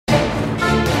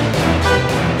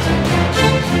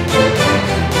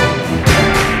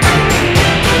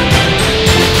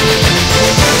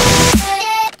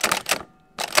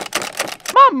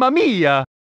Mamma mia!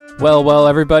 Well,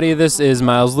 everybody, this is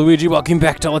Milesluigi. Welcome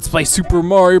back to Let's Play Super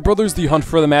Mario Brothers, the hunt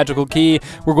for the magical key.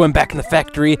 We're going back in the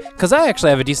factory, because I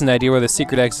actually have a decent idea where the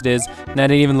secret exit is, and I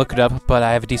didn't even look it up, but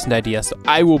I have a decent idea, so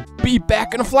I will be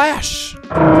back in a flash.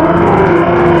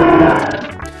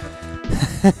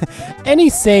 Any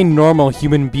sane, normal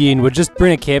human being would just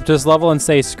bring a cape to this level and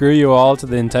say screw you all to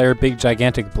the entire big,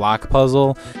 gigantic block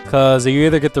puzzle, because you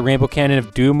either get the Rainbow Cannon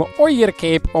of Doom, or you get a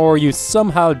cape, or you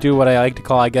somehow do what I like to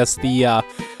call, I guess,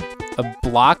 a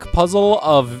block puzzle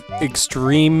of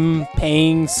extreme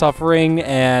pain, suffering,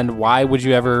 and why would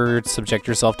you ever subject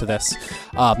yourself to this?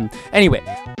 Anyway,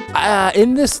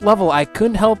 in this level, I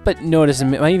couldn't help but notice,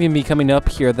 and it might even be coming up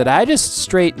here, that I just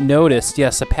straight noticed,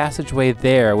 yes, a passageway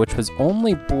there, which was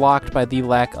only blocked by the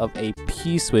lack of a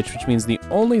P-switch, which means the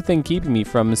only thing keeping me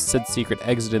from said secret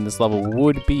exit in this level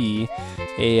would be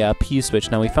a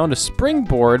P-switch. Now, we found a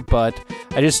springboard, but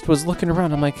I just was looking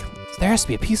around, I'm like, there has to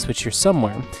be a P-switch here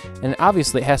somewhere. And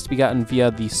obviously it has to be gotten via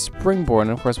the springboard,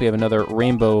 and of course we have another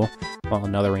rainbow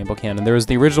cannon. There was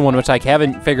the original one, which I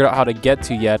haven't figured out how to get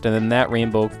to yet, and then that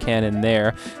rainbow cannon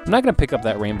there. I'm not going to pick up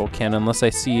that rainbow cannon unless I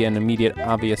see an immediate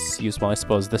obvious use. Well, I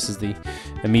suppose this is the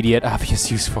immediate obvious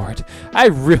use for it. I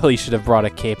really should have brought a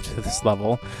cape to this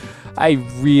level. I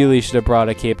really should have brought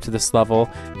a cape to this level.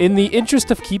 In the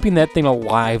interest of keeping that thing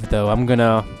alive, though, I don't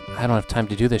have time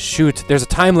to do this. Shoot, there's a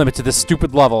time limit to this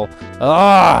stupid level.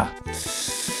 Ah!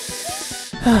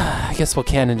 I guess we'll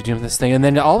cannon to do this thing, and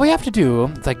then all we have to do,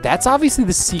 it's like, that's obviously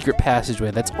the secret passageway.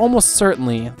 That's almost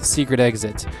certainly the secret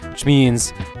exit, which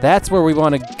means that's where we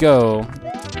want to go.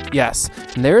 Yes,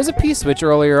 and there is a P-switch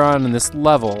earlier on in this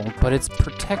level, but it's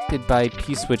protected by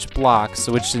P-switch blocks,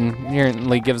 which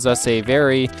inherently gives us a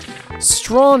very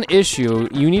strong issue.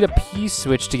 You need a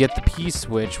P-switch to get the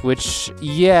P-switch, which,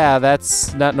 yeah,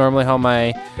 that's not normally how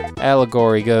my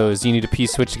allegory goes. You need a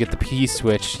P-switch to get the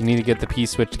P-switch. You need to get the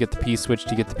P-switch to get the P-switch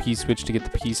to get the P-switch to get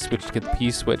the P-switch to get the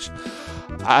P-switch.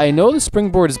 I know the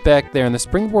springboard is back there, and the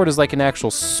springboard is like an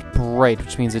actual sprite,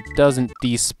 which means it doesn't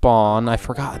despawn. I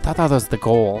forgot. I thought that was the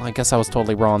goal. I guess I was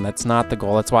totally wrong. That's not the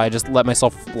goal. That's why I just let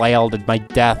myself flail to my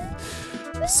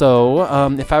death. So,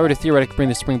 if I were to theoretically bring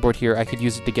the springboard here, I could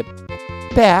use it to get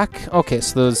back. Okay,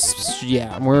 so those,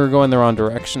 yeah, we're going the wrong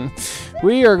direction.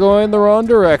 We are going the wrong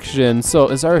direction. So,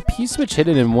 is our P-switch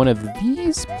hidden in one of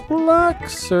these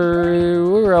blocks, or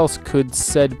where else could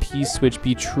said P-switch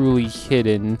be truly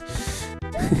hidden?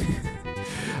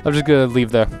 I'm just gonna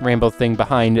leave the rainbow thing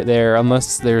behind there,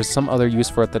 unless there's some other use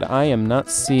for it that I am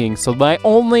not seeing. So my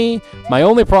only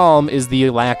problem is the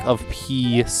lack of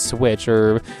P-switch,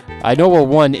 or I know where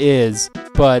one is,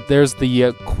 but there's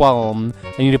the qualm.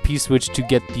 I need a P-switch to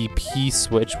get the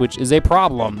P-switch, which is a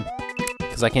problem,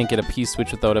 because I can't get a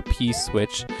P-switch without a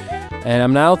P-switch. And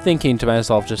I'm now thinking to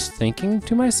myself,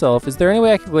 is there any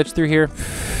way I can glitch through here?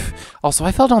 Also,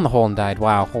 I fell down the hole and died.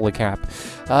 Wow, holy crap.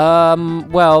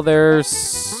 Well,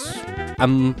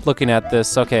 I'm looking at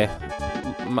this. Okay.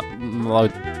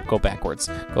 Go backwards.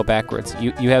 Go backwards.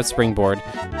 You have springboard.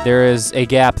 There is a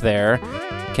gap there.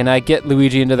 Can I get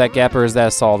Luigi into that gap, or is that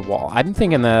a solid wall? I'm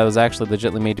thinking that it was actually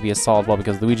legitimately made to be a solid wall,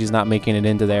 because Luigi's not making it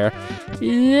into there.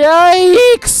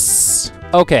 Yikes!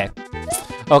 Okay.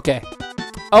 Okay.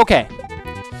 Okay.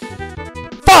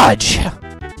 Fudge!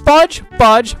 Fudge,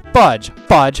 fudge, fudge,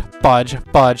 fudge, fudge,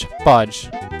 fudge, fudge.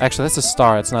 Actually, that's a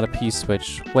star. It's not a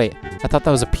P-switch. Wait, I thought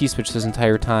that was a P-switch this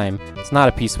entire time. It's not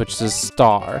a P-switch, it's a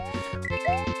star.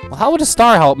 Well, how would a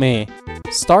star help me?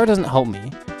 Star doesn't help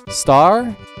me.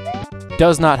 Star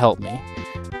does not help me.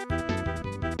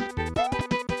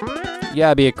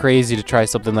 Yeah, be crazy to try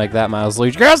something like that,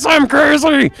 Milesluigi. Yes, I'm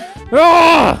crazy!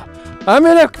 Ah! I'm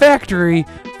in a factory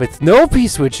with no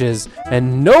P-switches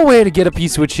and no way to get a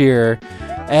P-switch here.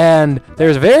 And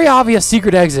there's a very obvious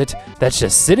secret exit that's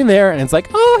just sitting there, and it's like,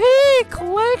 oh, hey,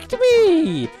 collect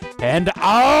me! And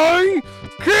I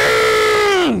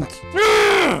can't!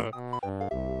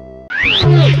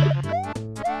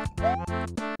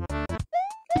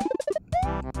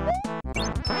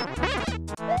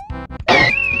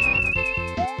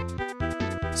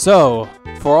 So,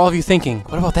 for all of you thinking,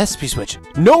 what about that P-switch?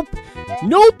 Nope!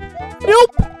 Nope!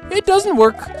 Nope! It doesn't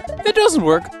work. It doesn't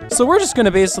work. So we're just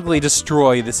gonna basically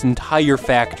destroy this entire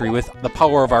factory with the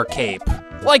power of our cape.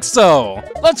 Like so.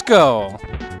 Let's go.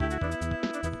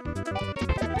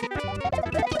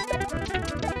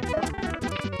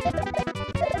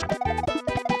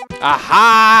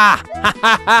 Aha! Ha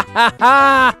ha ha ha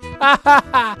ha ha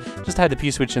ha! Just had the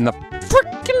P-switch in the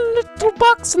frickin' little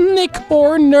box in the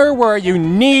corner where you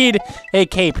need a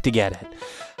cape to get it.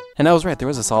 And I was right, there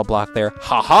was a solid block there.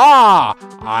 Ha-ha!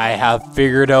 I have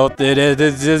figured out that it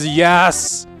is,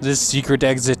 yes! The secret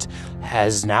exit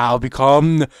has now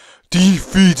become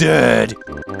defeated.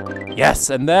 Yes,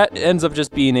 and that ends up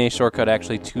just being a shortcut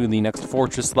actually to the next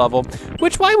fortress level,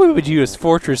 which why would we use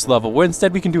fortress level when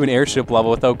instead we can do an airship level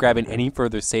without grabbing any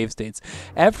further save states.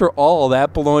 After all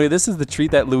that baloney, this is the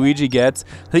treat that Luigi gets.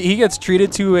 He gets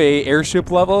treated to a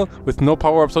airship level with no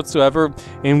power-ups whatsoever,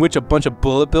 in which a bunch of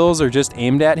bullet bills are just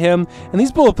aimed at him, and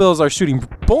these bullet bills are shooting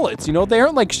bullets, you know, they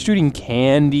aren't like shooting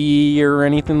candy or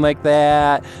anything like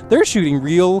that. They're shooting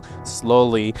real,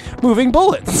 slowly moving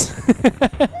bullets.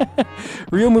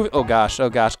 Real moving. Oh gosh,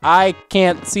 I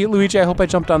can't see it, Luigi. I hope I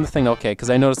jumped on the thing okay,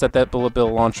 because I noticed that that bullet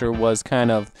bill launcher was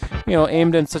kind of, you know,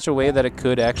 aimed in such a way that it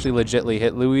could actually legitly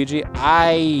hit Luigi.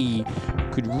 I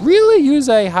could really use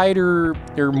a higher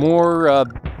or more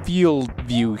field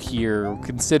view here,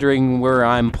 considering where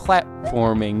I'm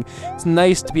platforming. It's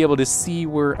nice to be able to see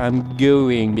where I'm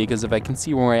going, because if I can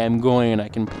see where I am going, I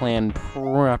can plan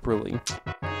properly.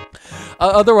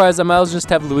 Otherwise, I might as well just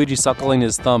have Luigi suckling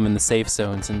his thumb in the safe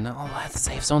zones. And oh, the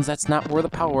safe zones, that's not where the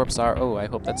power-ups are. Oh, I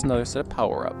hope that's another set of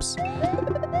power-ups.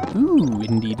 Ooh,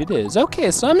 indeed it is. Okay,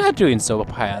 so I'm not doing so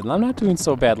bad. I'm not doing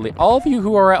so badly. All of you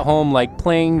who are at home, like,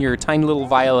 playing your tiny little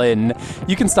violin,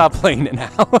 you can stop playing it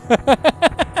now.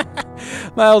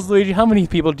 Milesluigi, how many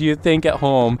people do you think at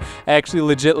home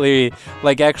actually legitly,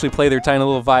 like, actually play their tiny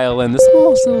little violin, the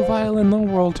smallest little violin in the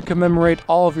world, to commemorate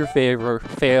all of your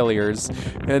failures?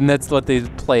 And that's what they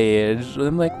play.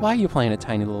 I'm like, why are you playing a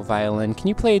tiny little violin? Can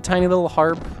you play a tiny little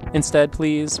harp instead,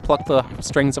 please? Pluck the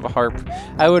strings of a harp.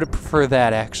 I would prefer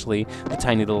that, actually, the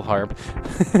tiny little harp.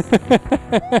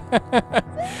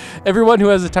 Everyone who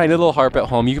has a tiny little harp at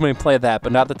home, you can play that,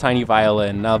 but not the tiny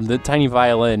violin. The tiny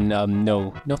violin,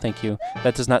 no thank you.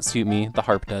 That does not suit me. The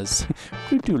harp does.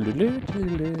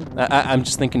 I'm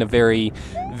just thinking of very,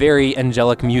 very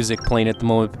angelic music playing at the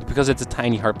moment. Because it's a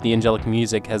tiny harp, the angelic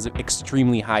music has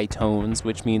extremely high tones,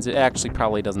 which means it actually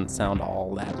probably doesn't sound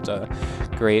all that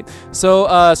great. So,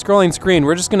 scrolling screen,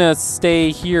 we're just gonna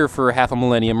stay here for half a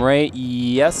millennium, right?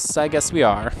 Yes, I guess we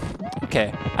are.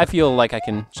 Okay, I feel like I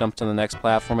can jump to the next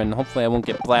platform, and hopefully I won't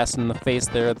get blasted in the face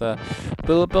there, the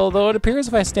bullet bill, though it appears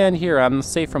if I stand here, I'm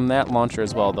safe from that launcher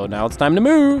as well, though. Now it's time to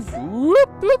move! Whoop,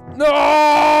 whoop. No!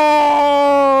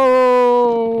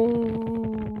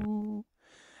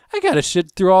 I gotta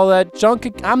shit through all that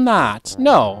junk. I'm not.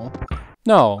 No.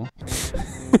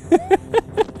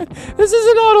 This is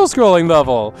an auto-scrolling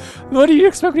level. What do you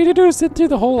expect me to do? Sit through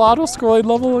the whole auto-scrolling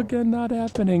level again? Not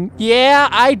happening. Yeah,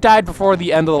 I died before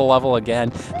the end of the level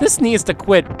again. This needs to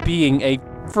quit being a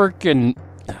freaking...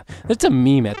 It's a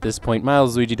meme at this point.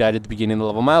 Milesluigi died at the beginning of the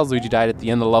level. Milesluigi died at the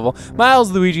end of the level.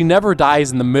 Milesluigi never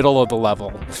dies in the middle of the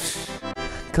level.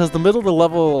 Because the middle of the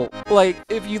level, like,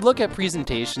 if you look at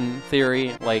presentation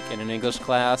theory, like in an English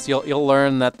class, you'll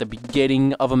learn that the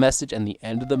beginning of a message and the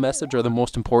end of the message are the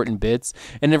most important bits,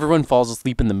 and everyone falls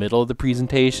asleep in the middle of the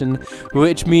presentation,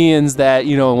 which means that,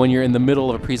 you know, when you're in the middle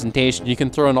of a presentation, you can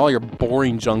throw in all your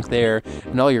boring junk there,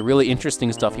 and all your really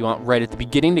interesting stuff you want right at the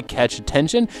beginning to catch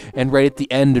attention, and right at the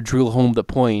end to drill home the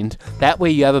point. That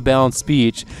way you have a balanced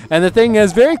speech. And the thing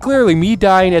is, very clearly, me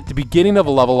dying at the beginning of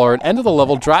a level or an end of the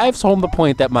level drives home the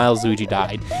point that Milesluigi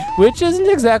died, which isn't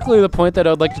exactly the point that I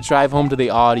would like to drive home to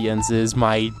the audience, is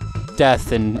my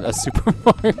death in a Super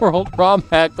Mario World ROM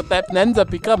hack, but that ends up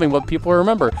becoming what people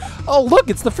remember. Oh look,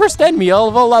 it's the first enemy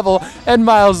of a level, and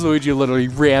Milesluigi literally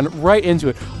ran right into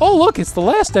it. Oh look, it's the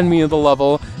last enemy of the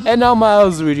level, and now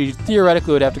Milesluigi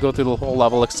theoretically would have to go through the whole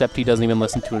level, except he doesn't even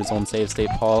listen to his own save state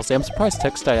policy. I'm surprised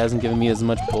TextDye hasn't given me as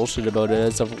much bullshit about it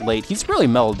as of late. He's really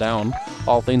mellowed down,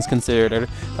 all things considered.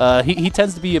 He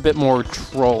tends to be a bit more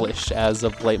trollish as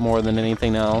of late, more than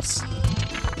anything else.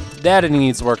 That and he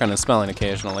needs to work on his spelling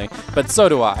occasionally, but so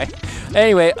do I.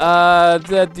 Anyway,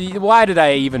 why did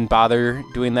I even bother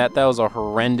doing that? That was a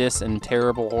horrendous and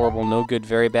terrible, horrible, no good,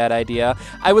 very bad idea.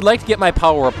 I would like to get my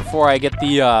power up before I get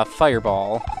the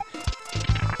fireball.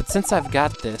 But since I've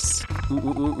got this,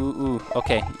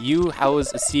 okay, you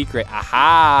house a secret.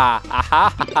 Aha,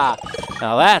 aha.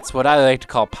 Now that's what I like to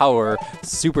call power,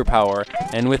 superpower.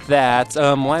 And with that,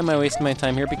 why am I wasting my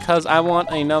time here? Because I want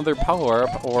another power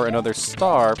up or another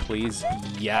star, please.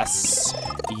 Yes,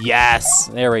 yes.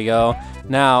 There we go.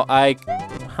 Now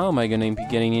how am I gonna be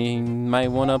getting my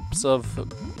one-ups of?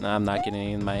 I'm not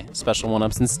getting my special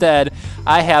one-ups. Instead,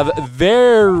 I have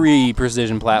very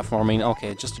precision platforming.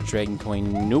 Okay, just a dragon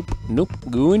coin. Nope,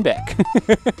 going back.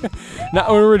 Not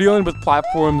when we're dealing with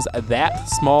platforms that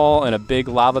small and a big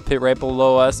lava pit right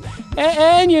below us.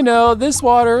 And you know, this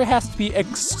water has to be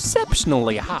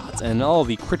exceptionally hot, and all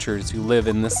the creatures who live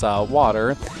in this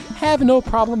water have no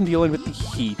problem dealing with the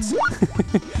heat.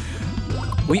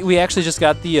 We actually just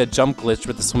got the jump glitch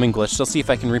with the swimming glitch. Let's see if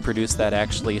I can reproduce that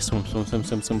actually. Swim, swim, swim,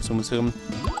 swim, swim, swim, swim.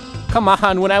 Come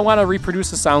on, when I want to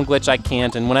reproduce a sound glitch, I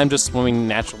can't. And when I'm just swimming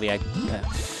naturally,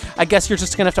 I guess you're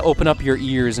just gonna have to open up your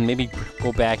ears and maybe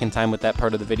go back in time with that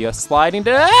part of the video. Sliding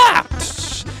down. Ah!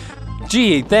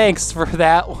 Gee, thanks for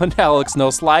that one, Alex.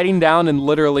 No, sliding down and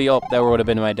literally, oh, that would have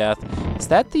been my death. Is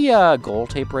that the goal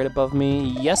tape right above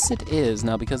me? Yes, it is.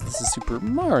 Now, because this is Super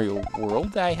Mario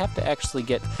World, I have to actually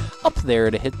get up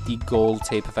there to hit the goal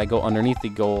tape if I go underneath the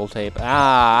goal tape.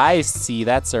 Ah, I see.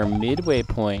 That's our midway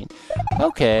point.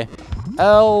 Okay.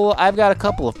 Oh, I've got a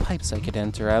couple of pipes I could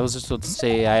enter. I was just about to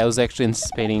say I was actually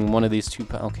anticipating one of these two.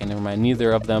 Okay, never mind.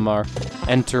 Neither of them are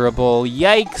enterable.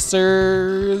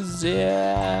 Yikesers.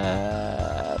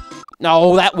 Yeah.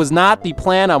 No, that was not the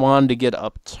plan. I wanted to get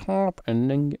up top and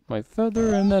then get my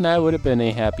feather, and then I would have been a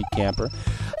happy camper.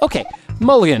 Okay,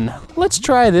 Mulligan, let's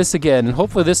try this again. And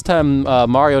hopefully this time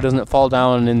Mario doesn't fall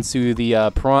down into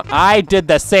the prawn. I did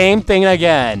the same thing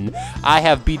again. I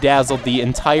have bedazzled the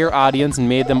entire audience and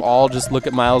made them all just look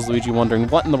at Milesluigi wondering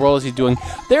what in the world is he doing.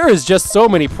 There is just so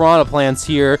many piranha plants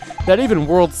here that even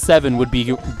World 7 would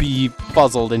be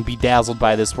puzzled and bedazzled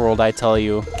by this world, I tell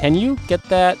you. Can you get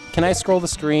that? Can I scroll the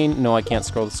screen? No, I can't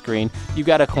scroll the screen. You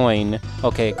got a coin.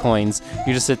 Okay, coins.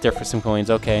 You just sit there for some coins.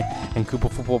 Okay. And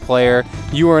Koopa Football Player,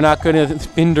 you are not going to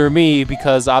hinder me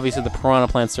because obviously the piranha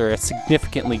plants are a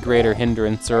significantly greater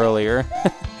hindrance earlier.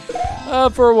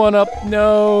 For one up.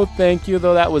 No, thank you,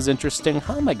 though that was interesting.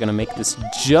 How am I going to make this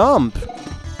jump?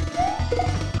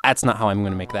 That's not how I'm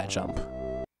going to make that jump.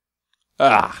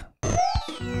 Ah.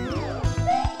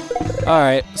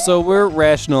 Alright, so we're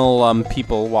rational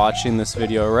people watching this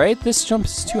video, right? This jump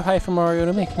is too high for Mario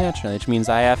to make naturally, which means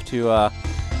I have to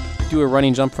do a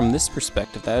running jump from this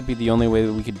perspective. That would be the only way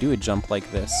that we could do a jump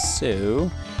like this.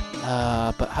 So,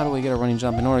 but how do we get a running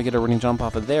jump? In order to get a running jump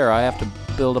off of there, I have to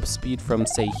build up speed from,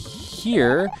 say,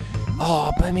 here.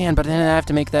 Oh, but man, but then I have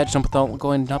to make that jump without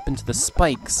going up into the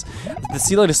spikes. The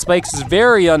ceiling of spikes is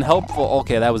very unhelpful.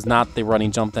 Okay, that was not the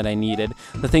running jump that I needed.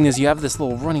 The thing is, you have this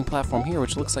little running platform here,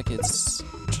 which looks like it's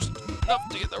just enough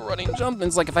to get the running jump. And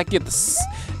it's like if I get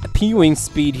the pewing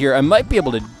speed here, I might be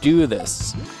able to do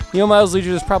this. You know, Milesluigi,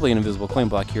 there's probably an invisible coin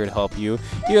block here to help you.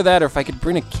 Either that, or if I could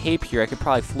bring a cape here, I could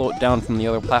probably float down from the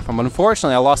other platform. But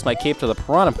unfortunately, I lost my cape to the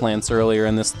piranha plants earlier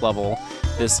in this level,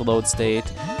 this load state.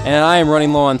 And I am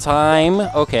running low on time.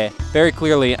 Okay, very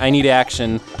clearly, I need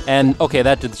action. And, okay,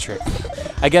 that did the trick.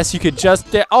 I guess you could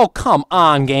just... Oh, come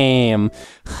on, game.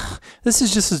 This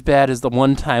is just as bad as the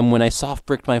one time when I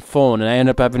soft-bricked my phone and I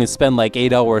ended up having to spend like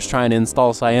 8 hours trying to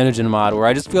install Cyanogen mod, where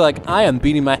I just feel like I am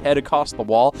beating my head across the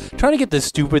wall trying to get this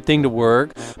stupid thing to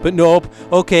work. But nope.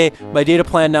 Okay, my data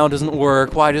plan now doesn't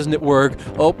work. Why doesn't it work?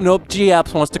 Oh, nope.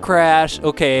 GApps wants to crash.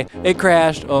 Okay, it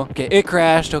crashed. Okay, it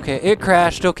crashed. Okay, it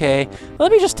crashed. Okay.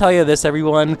 Let me just tell you this,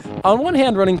 everyone. On one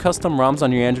hand, running custom ROMs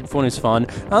on your Android phone is fun.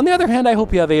 On the other hand, I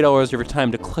hope you have 8 hours of your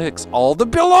time to click all the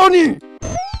baloney.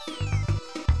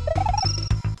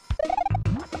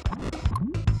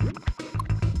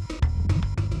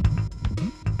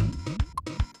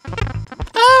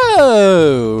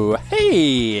 Oh,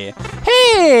 hey,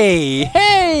 hey,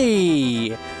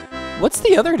 hey! What's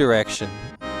the other direction?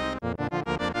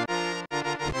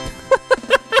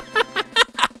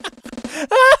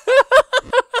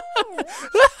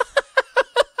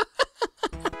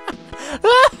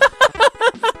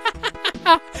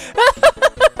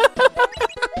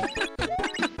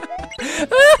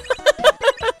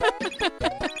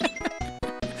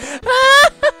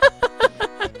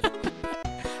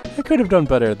 Could have done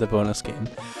better at the bonus game.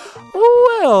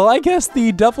 Well, I guess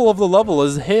the devil of the level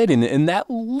is hidden in that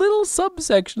little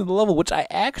subsection of the level, which I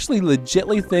actually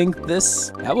legitly think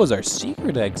that was our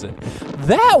secret exit.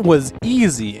 That was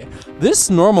easy. This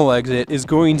normal exit is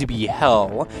going to be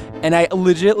hell, and I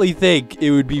legitly think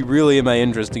it would be really in my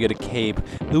interest to get a cape.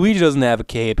 Luigi doesn't have a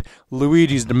cape.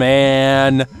 Luigi's the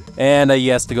man, and he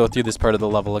has to go through this part of the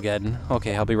level again.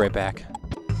 Okay, I'll be right back.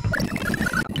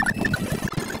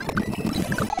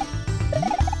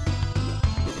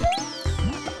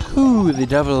 Ooh, the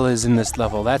devil is in this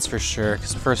level, that's for sure,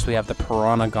 because first we have the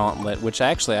Piranha Gauntlet, which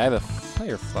actually I have a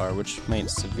Fire Flower, which might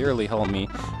severely help me.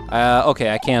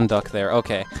 Okay, I can duck there,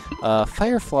 okay.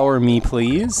 Fire Flower me,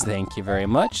 please, thank you very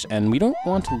much, and we don't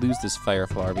want to lose this Fire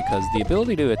Flower because the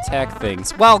ability to attack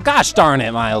things, well, gosh darn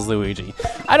it, Milesluigi.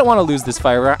 I don't want to lose this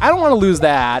Fire Flower, I don't want to lose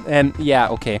that, and yeah,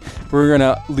 okay, we're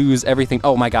gonna lose everything.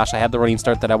 Oh my gosh, I had the running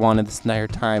start that I wanted this entire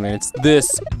time, and it's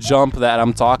this jump that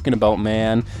I'm talking about,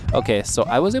 man. Okay, so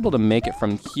I was able to make it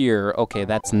from here. Okay,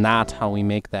 that's not how we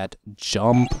make that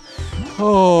jump.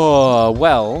 Oh,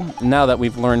 Well, now that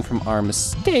we've learned from our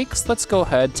mistakes, let's go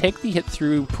ahead, take the hit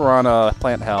through Piranha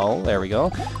Plant Hell. There we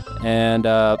go. And,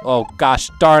 oh gosh,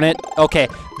 darn it. Okay,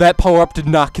 that power-up did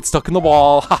not get stuck in the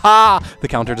wall. Haha! The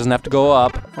counter doesn't have to go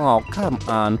up. Oh, come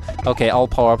on. Okay, all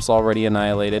power-ups already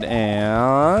annihilated,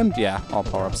 and yeah, all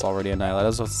power-ups already annihilated. I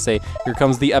was supposed to say, here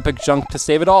comes the epic junk to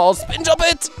save it all. Spin jump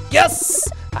it! Yes!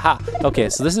 Aha! Okay,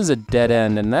 so this is a dead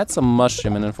end, and that's a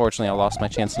mushroom, and unfortunately I lost my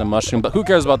chance in a mushroom, but who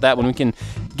cares about that when we can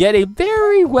get a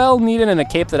very well-needed and a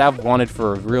cape that I've wanted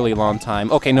for a really long time.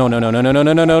 Okay, no.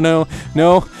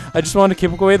 No, I just wanted to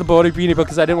keep away the boney beetle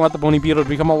because I didn't want the boney beetle to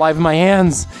become alive in my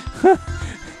hands.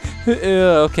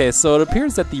 Okay, so it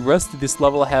appears that the rest of this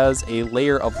level has a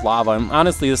layer of lava, and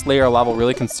honestly, this layer of lava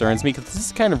really concerns me because this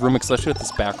is kind of room, especially with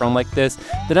this background like this,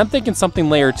 that I'm thinking something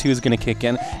layer 2 is going to kick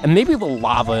in, and maybe the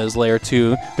lava is layer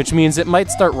 2, which means it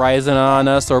might start rising on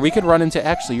us, or we could run into,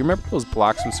 actually, you remember those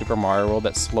blocks from Super Mario World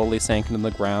that slowly sank into the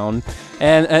ground?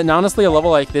 And honestly, a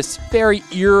level like this very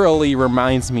eerily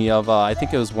reminds me of, I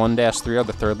think it was 1-3 or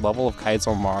the third level of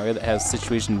Kaizo Mario that has a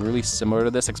situation really similar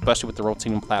to this, especially with the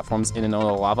rotating platforms in and out of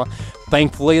the lava.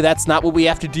 Thankfully, that's not what we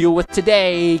have to deal with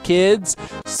today, kids.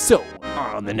 So,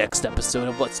 on the next episode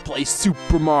of Let's Play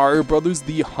Super Mario Bros.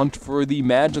 The Hunt for the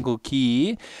Magical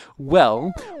Key,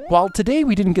 well, while today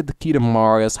we didn't get the key to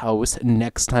Mario's house,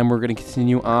 next time we're going to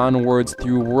continue onwards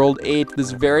through World 8,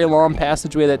 this very long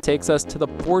passageway that takes us to the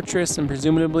fortress, and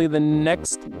presumably the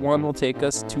next one will take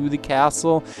us to the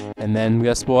castle, and then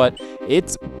guess what?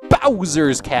 It's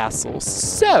Bowser's castle.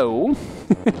 So,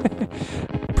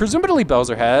 presumably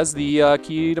Bowser has the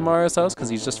key to Mario's house because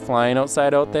he's just flying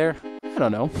outside out there. I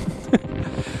don't know.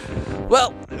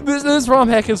 Well, this ROM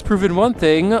hack has proven one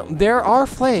thing. There are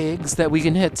flags that we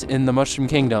can hit in the Mushroom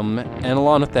Kingdom, and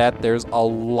along with that, there's a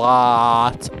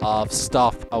lot of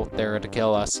stuff out there to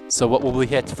kill us. So what will we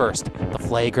hit first? The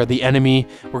flag or the enemy?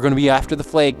 We're going to be after the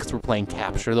flag because we're playing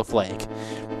Capture the Flag.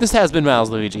 This has been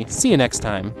Milesluigi. See you next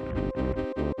time.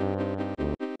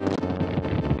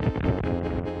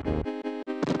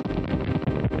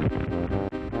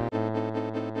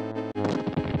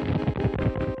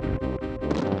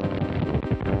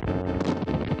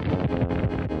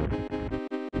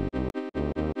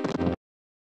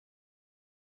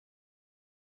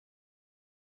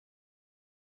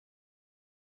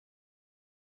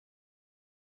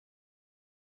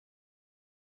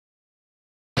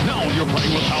 Now you're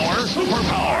playing with power.